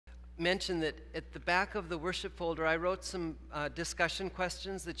mention that at the back of the worship folder, I wrote some discussion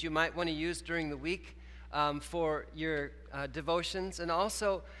questions that you might want to use during the week for your devotions. And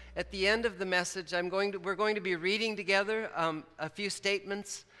also, at the end of the message, we're going to be reading together a few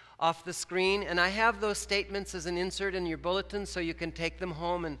statements off the screen. And I have those statements as an insert in your bulletin so you can take them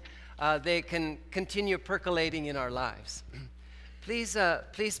home and they can continue percolating in our lives. Please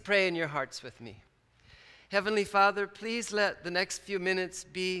pray in your hearts with me. Heavenly Father, please let the next few minutes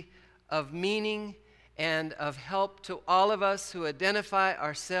be of meaning and of help to all of us who identify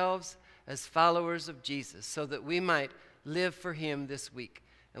ourselves as followers of Jesus so that we might live for Him this week.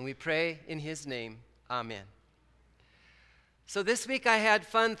 And we pray in His name. Amen. So this week I had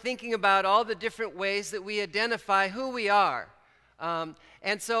fun thinking about all the different ways that we identify who we are.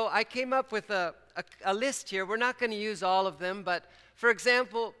 And so I came up with a list here. We're not going to use all of them, but for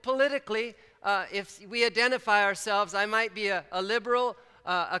example, politically, if we identify ourselves, I might be a liberal,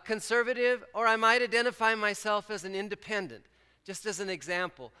 a conservative, or I might identify myself as an independent, just as an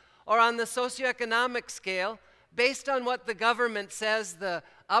example. Or on the socioeconomic scale, based on what the government says the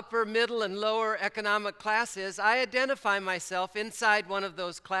upper, middle, and lower economic class is, I identify myself inside one of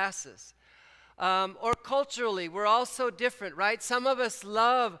those classes. Or culturally, we're all so different, right? Some of us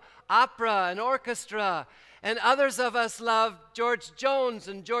love opera and orchestra, and others of us love George Jones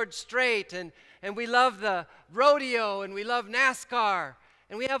and George Strait, and we love the rodeo, and we love NASCAR.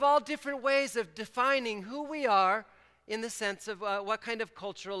 And we have all different ways of defining who we are in the sense of what kind of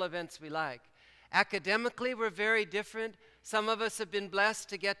cultural events we like. Academically, we're very different. Some of us have been blessed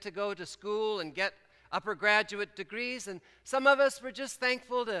to get to go to school and get upper graduate degrees, and some of us were just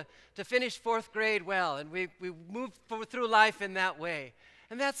thankful to finish fourth grade well, and we moved through life in that way.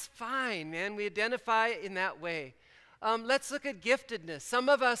 And that's fine, man. We identify in that way. Let's look at giftedness. Some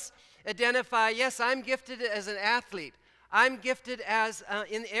of us identify, yes, I'm gifted as an athlete. I'm gifted as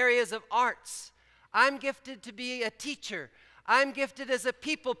in areas of arts. I'm gifted to be a teacher. I'm gifted as a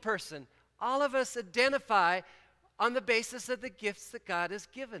people person. All of us identify on the basis of the gifts that God has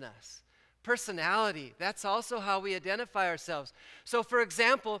given us. Personality, that's also how we identify ourselves. So for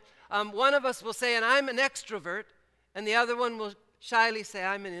example, one of us will say, and I'm an extrovert, and the other one will shyly say,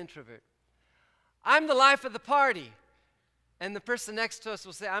 I'm an introvert. I'm the life of the party. And the person next to us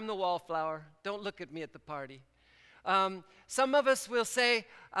will say, I'm the wallflower. Don't look at me at the party. Some of us will say,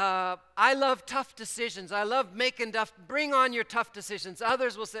 I love tough decisions. I love making bring on your tough decisions.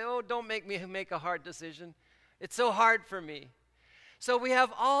 Others will say, oh, don't make me make a hard decision. It's so hard for me. So we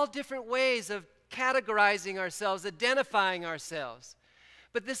have all different ways of categorizing ourselves, identifying ourselves.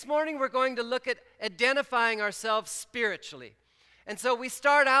 But this morning we're going to look at identifying ourselves spiritually. And so we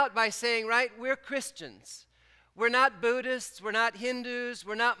start out by saying, right, we're Christians. We're not Buddhists, we're not Hindus,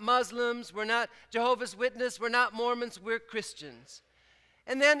 we're not Muslims, we're not Jehovah's Witnesses, we're not Mormons, we're Christians.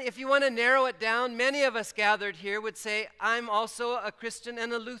 And then if you want to narrow it down, many of us gathered here would say, I'm also a Christian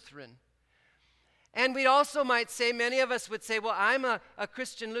and a Lutheran. And we also might say, many of us would say, well, I'm a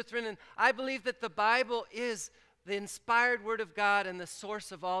Christian Lutheran, and I believe that the Bible is the inspired Word of God and the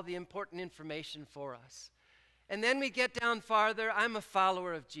source of all the important information for us. And then we get down farther, I'm a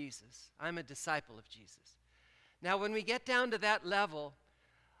follower of Jesus. I'm a disciple of Jesus. Now, when we get down to that level,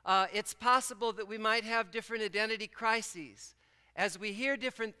 it's possible that we might have different identity crises as we hear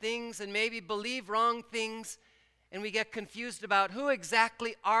different things and maybe believe wrong things, and we get confused about who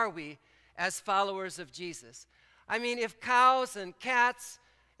exactly are we as followers of Jesus. I mean, if cows and cats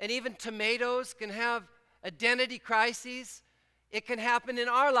and even tomatoes can have identity crises, it can happen in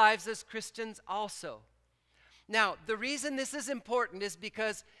our lives as Christians also. Now, the reason this is important is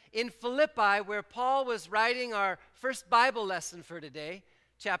because in Philippi, where Paul was writing our first Bible lesson for today,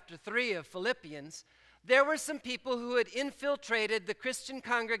 chapter 3 of Philippians, there were some people who had infiltrated the Christian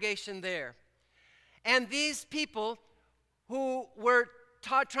congregation there. And these people who were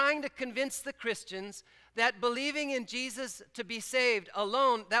trying to convince the Christians that believing in Jesus to be saved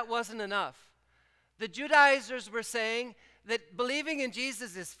alone, that wasn't enough. The Judaizers were saying that believing in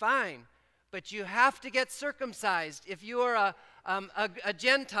Jesus is fine, but you have to get circumcised if you are a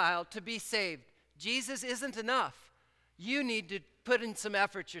Gentile to be saved. Jesus isn't enough. You need to put in some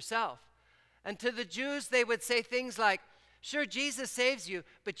effort yourself. And to the Jews, they would say things like, sure, Jesus saves you,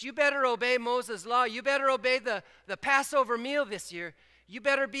 but you better obey Moses' law. You better obey the Passover meal this year. You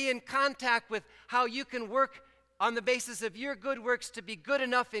better be in contact with how you can work on the basis of your good works to be good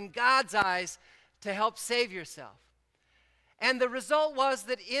enough in God's eyes to help save yourself. And the result was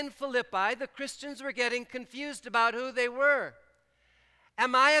that in Philippi, the Christians were getting confused about who they were.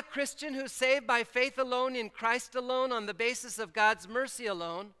 Am I a Christian who's saved by faith alone in Christ alone on the basis of God's mercy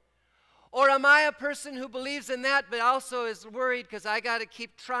alone? Or am I a person who believes in that but also is worried because I got to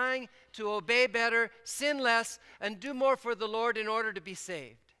keep trying to obey better, sin less, and do more for the Lord in order to be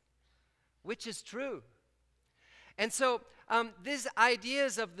saved? Which is true. And so these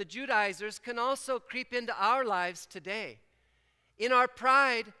ideas of the Judaizers can also creep into our lives today. In our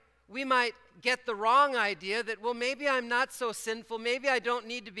pride, we might get the wrong idea that, well, maybe I'm not so sinful. Maybe I don't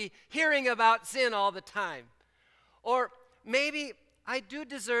need to be hearing about sin all the time. Or maybe I do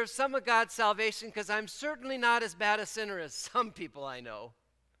deserve some of God's salvation because I'm certainly not as bad a sinner as some people I know.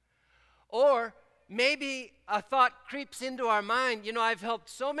 Or maybe a thought creeps into our mind, I've helped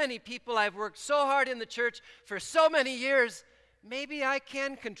so many people, I've worked so hard in the church for so many years, maybe I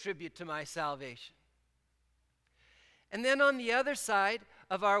can contribute to my salvation. And then on the other side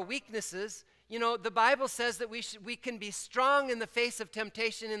of our weaknesses, the Bible says that we can be strong in the face of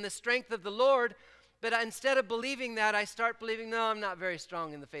temptation in the strength of the Lord. But instead of believing that, I start believing, no, I'm not very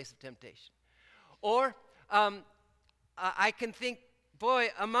strong in the face of temptation. Or I can think, boy,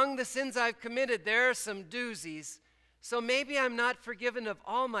 among the sins I've committed, there are some doozies. So maybe I'm not forgiven of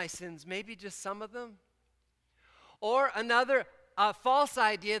all my sins, maybe just some of them. Or another false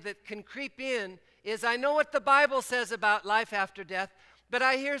idea that can creep in is, I know what the Bible says about life after death, but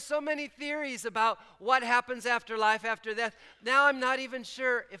I hear so many theories about what happens after life after death. Now I'm not even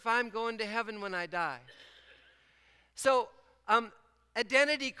sure if I'm going to heaven when I die. So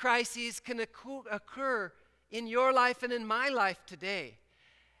identity crises can occur in your life and in my life today.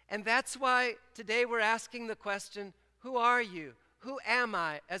 And that's why today we're asking the question, who are you? Who am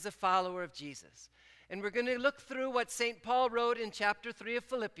I as a follower of Jesus? And we're going to look through what St. Paul wrote in chapter 3 of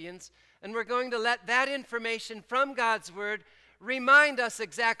Philippians, and we're going to let that information from God's Word remind us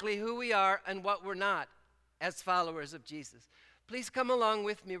exactly who we are and what we're not as followers of Jesus. Please come along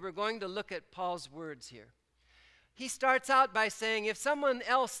with me. We're going to look at Paul's words here. He starts out by saying, if someone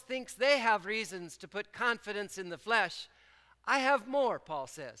else thinks they have reasons to put confidence in the flesh, I have more, Paul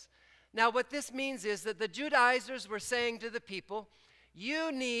says. Now, what this means is that the Judaizers were saying to the people,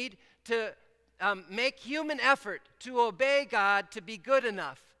 you need to make human effort to obey God to be good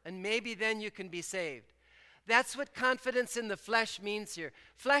enough, and maybe then you can be saved. That's what confidence in the flesh means here.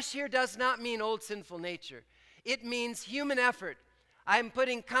 Flesh here does not mean old sinful nature. It means human effort. I'm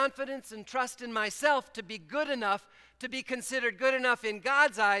putting confidence and trust in myself to be good enough, to be considered good enough in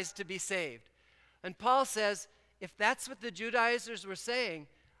God's eyes to be saved. And Paul says, if that's what the Judaizers were saying,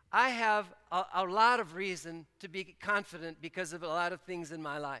 I have a lot of reason to be confident because of a lot of things in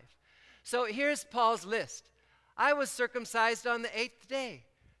my life. So here's Paul's list. I was circumcised on the 8th day,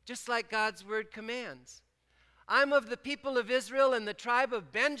 just like God's word commands. I'm of the people of Israel and the tribe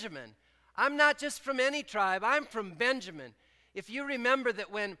of Benjamin. I'm not just from any tribe, I'm from Benjamin. If you remember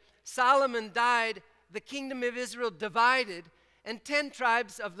that when Solomon died, the kingdom of Israel divided, and 10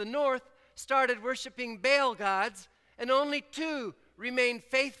 tribes of the north started worshiping Baal gods, and only 2 remained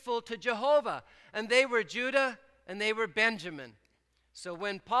faithful to Jehovah, and they were Judah and they were Benjamin. So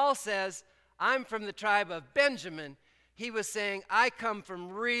when Paul says, I'm from the tribe of Benjamin, he was saying, I come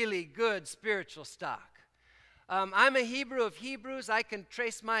from really good spiritual stock. I'm a Hebrew of Hebrews. I can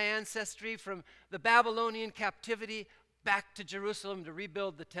trace my ancestry from the Babylonian captivity back to Jerusalem to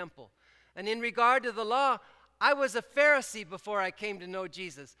rebuild the temple. And in regard to the law, I was a Pharisee before I came to know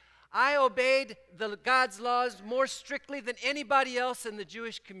Jesus. I obeyed God's laws more strictly than anybody else in the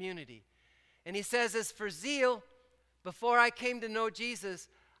Jewish community. And he says, as for zeal, before I came to know Jesus,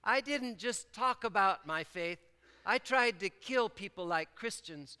 I didn't just talk about my faith. I tried to kill people like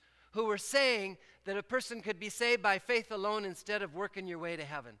Christians who were saying that a person could be saved by faith alone instead of working your way to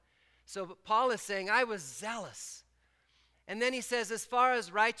heaven. So Paul is saying, I was zealous. And then he says, as far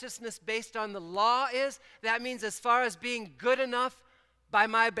as righteousness based on the law is, that means as far as being good enough by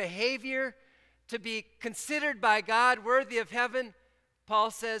my behavior to be considered by God worthy of heaven,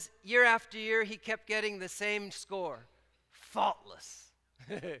 Paul says, year after year, he kept getting the same score, faultless.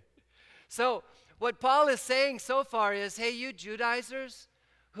 So what Paul is saying so far is, hey, you Judaizers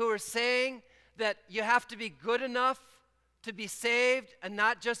who are saying that you have to be good enough to be saved and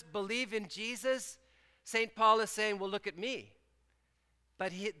not just believe in Jesus, St. Paul is saying, well, look at me.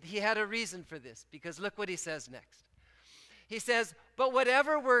 But he had a reason for this, because look what he says next. He says, but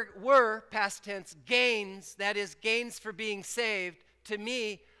whatever were past tense, gains, that is, gains for being saved, to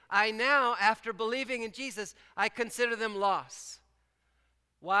me, I now, after believing in Jesus, I consider them loss.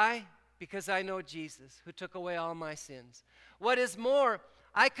 Why? Because I know Jesus, who took away all my sins. What is more,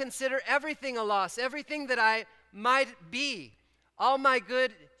 I consider everything a loss, everything that I might be, all my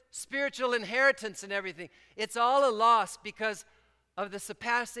good spiritual inheritance and everything. It's all a loss because of the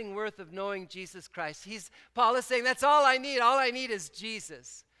surpassing worth of knowing Jesus Christ. Paul is saying, that's all I need. All I need is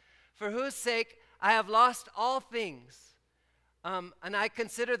Jesus. for whose sake I have lost all things, and I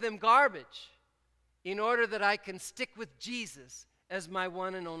consider them garbage, in order that I can stick with Jesus as my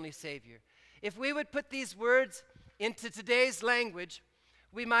one and only Savior. If we would put these words into today's language,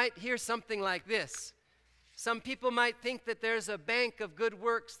 we might hear something like this. Some people might think that there's a bank of good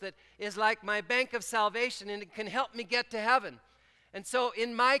works that is like my bank of salvation, and it can help me get to heaven. And so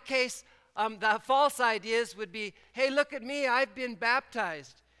in my case, the false ideas would be, hey, look at me, I've been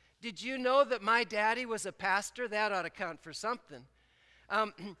baptized. Did you know that my daddy was a pastor? That ought to count for something.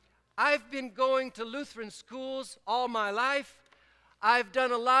 I've been going to Lutheran schools all my life. I've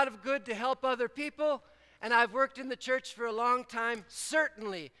done a lot of good to help other people, and I've worked in the church for a long time.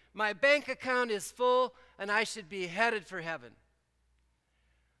 Certainly, my bank account is full, and I should be headed for heaven.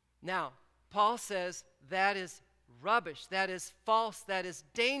 Now, Paul says that is rubbish, that is false, that is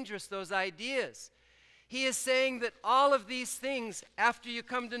dangerous, those ideas. He is saying that all of these things, after you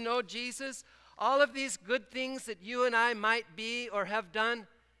come to know Jesus, all of these good things that you and I might be or have done,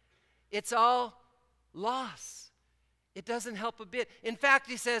 it's all loss. It doesn't help a bit. In fact,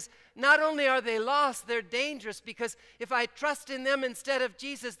 he says, not only are they lost, they're dangerous, because if I trust in them instead of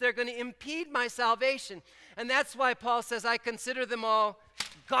Jesus, they're going to impede my salvation. And that's why Paul says, I consider them all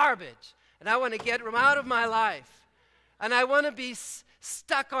garbage, and I want to get them out of my life. And I want to be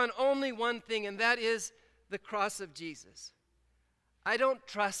stuck on only one thing, and that is the cross of Jesus. I don't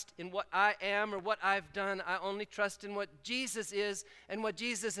trust in what I am or what I've done. I only trust in what Jesus is and what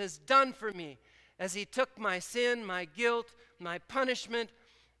Jesus has done for me, as he took my sin, my guilt, my punishment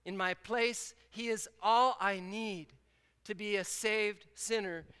in my place. He is all I need to be a saved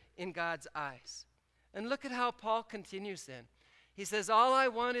sinner in God's eyes. And look at how Paul continues then. He says, all I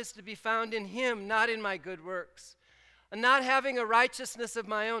want is to be found in him, not in my good works. And not having a righteousness of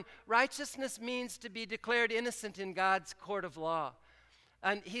my own. Righteousness means to be declared innocent in God's court of law.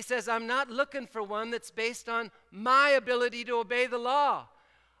 And he says, I'm not looking for one that's based on my ability to obey the law.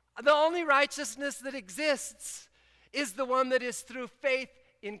 The only righteousness that exists is the one that is through faith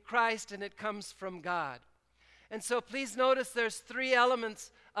in Christ, and it comes from God. And so please notice there's three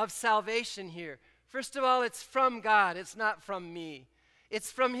elements of salvation here. First of all, it's from God. It's not from me. It's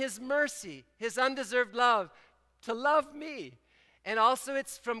from his mercy, his undeserved love, to love me. And also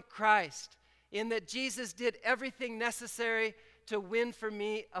it's from Christ, in that Jesus did everything necessary to win for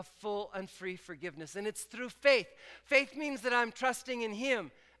me a full and free forgiveness. And it's through faith. Faith means that I'm trusting in him,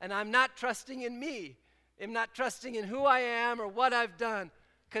 and I'm not trusting in me. I'm not trusting in who I am or what I've done,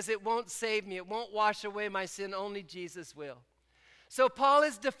 because it won't save me. It won't wash away my sin. Only Jesus will. So Paul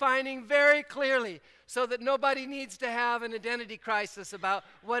is defining very clearly, so that nobody needs to have an identity crisis about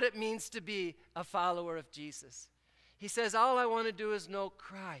what it means to be a follower of Jesus. He says, all I want to do is know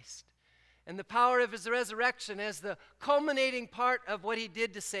Christ and the power of his resurrection as the culminating part of what he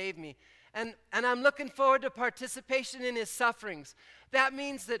did to save me. And I'm looking forward to participation in his sufferings. That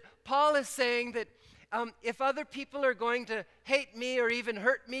means that Paul is saying that if other people are going to hate me or even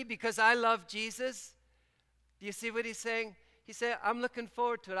hurt me because I love Jesus, do you see what he's saying? He said, I'm looking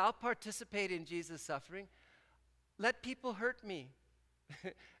forward to it. I'll participate in Jesus' suffering. Let people hurt me,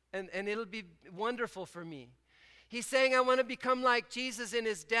 and it'll be wonderful for me. He's saying, I want to become like Jesus in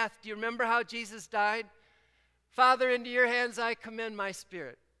his death. Do you remember how Jesus died? Father, into your hands I commend my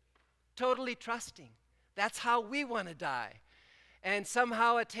spirit. Totally trusting. That's how we want to die. And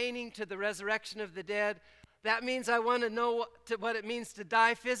somehow attaining to the resurrection of the dead. That means I want to know what it means to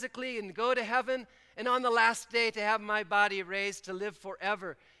die physically and go to heaven, and on the last day to have my body raised to live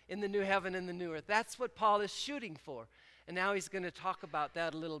forever in the new heaven and the new earth. That's what Paul is shooting for. And now he's going to talk about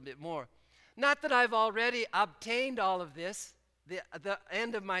that a little bit more. Not that I've already obtained all of this, the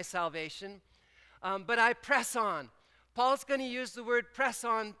end of my salvation, but I press on. Paul's going to use the word press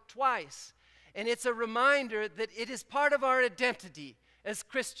on twice. And it's a reminder that it is part of our identity as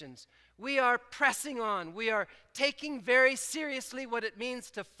Christians. We are pressing on. We are taking very seriously what it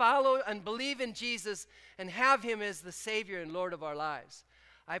means to follow and believe in Jesus and have him as the Savior and Lord of our lives.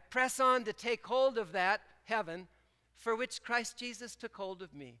 I press on to take hold of that heaven for which Christ Jesus took hold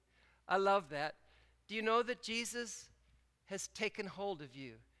of me. I love that. Do you know that Jesus has taken hold of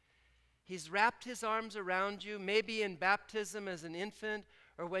you? He's wrapped his arms around you, maybe in baptism as an infant,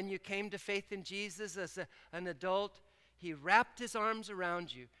 or when you came to faith in Jesus as an adult. He wrapped his arms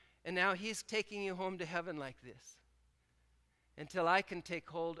around you, and now he's taking you home to heaven like this until I can take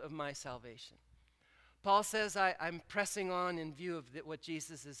hold of my salvation. Paul says, I'm pressing on in view of what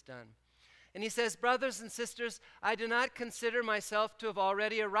Jesus has done. And he says, brothers and sisters, I do not consider myself to have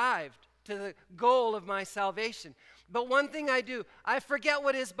already arrived to the goal of my salvation. But one thing I do, I forget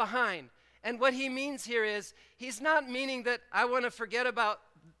what is behind. And what he means here is, he's not meaning that I want to forget about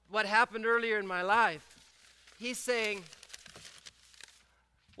what happened earlier in my life. He's saying,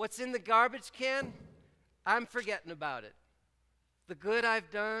 what's in the garbage can, I'm forgetting about it. The good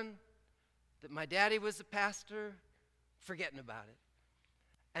I've done, that my daddy was a pastor, forgetting about it.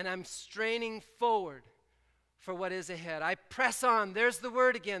 And I'm straining forward for what is ahead. I press on. There's the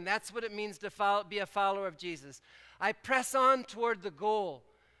word again. That's what it means to be a follower of Jesus. I press on toward the goal.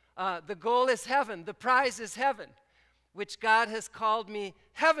 The goal is heaven. The prize is heaven, which God has called me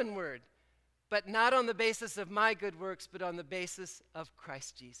heavenward, but not on the basis of my good works, but on the basis of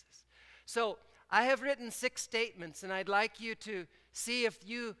Christ Jesus. So I have written 6 statements, and I'd like you to see if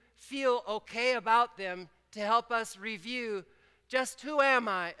you feel okay about them to help us review just who am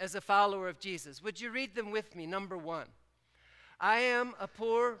I as a follower of Jesus. Would you read them with me? Number 1, I am a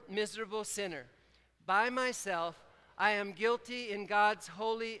poor, miserable sinner. By myself, I am guilty in God's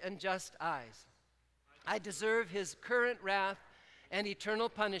holy and just eyes. I deserve his current wrath and eternal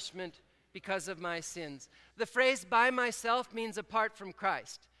punishment because of my sins. The phrase by myself means apart from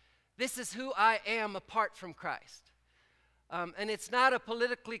Christ. This is who I am apart from Christ. And it's not a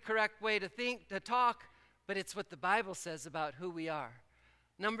politically correct way to talk, but it's what the Bible says about who we are.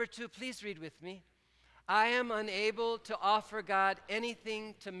 Number 2, please read with me. I am unable to offer God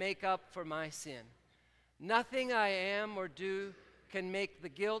anything to make up for my sin. Nothing I am or do can make the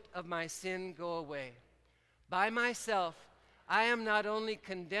guilt of my sin go away. By myself, I am not only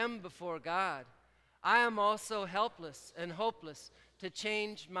condemned before God, I am also helpless and hopeless to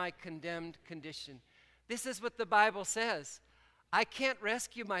change my condemned condition. This is what the Bible says. I can't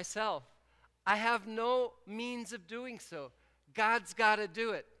rescue myself. I have no means of doing so. God's got to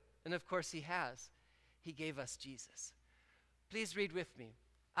do it. And of course he has. He gave us Jesus. Please read with me.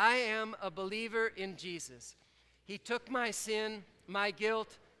 I am a believer in Jesus. He took my sin, my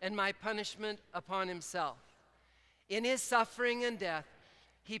guilt, and my punishment upon himself. In his suffering and death,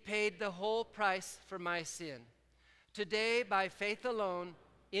 he paid the whole price for my sin. Today, by faith alone,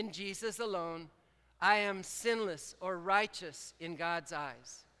 in Jesus alone, I am sinless or righteous in God's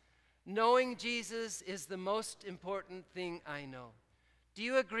eyes. Knowing Jesus is the most important thing I know. Do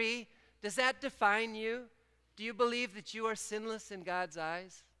you agree? Does that define you? Do you believe that you are sinless in God's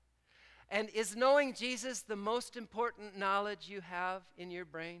eyes? And is knowing Jesus the most important knowledge you have in your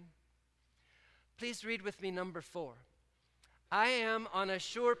brain? Please read with me number 4. I am on a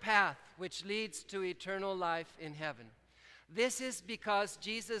sure path which leads to eternal life in heaven. This is because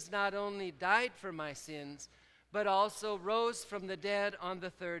Jesus not only died for my sins, but also rose from the dead on the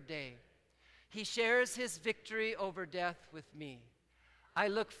 3rd day. He shares his victory over death with me. I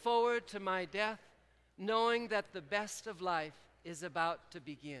look forward to my death, knowing that the best of life is about to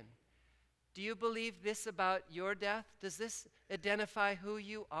begin. Do you believe this about your death? Does this identify who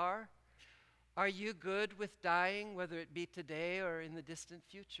you are? Are you good with dying, whether it be today or in the distant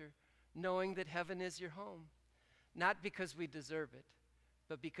future, knowing that heaven is your home? Not because we deserve it,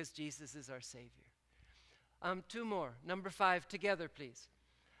 but because Jesus is our Savior. 2 more. Number 5, together, please.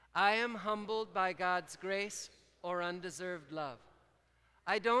 I am humbled by God's grace or undeserved love.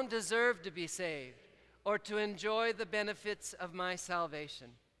 I don't deserve to be saved or to enjoy the benefits of my salvation.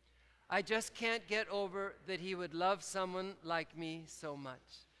 I just can't get over that he would love someone like me so much.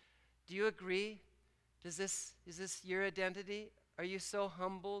 Do you agree? Is this your identity? Are you so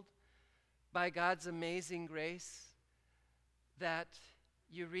humbled by God's amazing grace that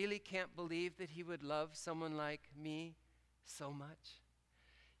you really can't believe that he would love someone like me so much?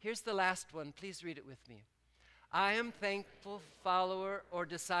 Here's the last one. Please read it with me. I am thankful follower or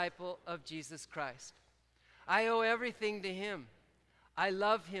disciple of Jesus Christ. I owe everything to him. I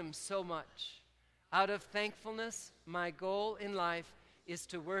love him so much. Out of thankfulness, my goal in life is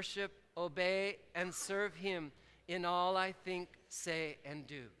to worship, obey, and serve him in all I think, say, and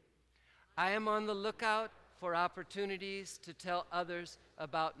do. I am on the lookout for opportunities to tell others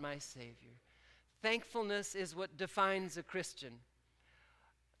about my Savior. Thankfulness is what defines a Christian.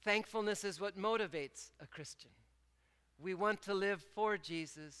 Thankfulness is what motivates a Christian. We want to live for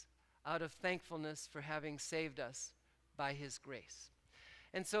Jesus out of thankfulness for having saved us by his grace.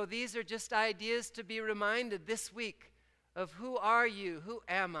 And so these are just ideas to be reminded this week of who are you, who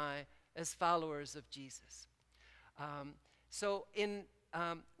am I as followers of Jesus.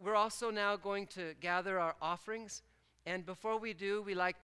 We're also now going to gather our offerings. And before we do, we like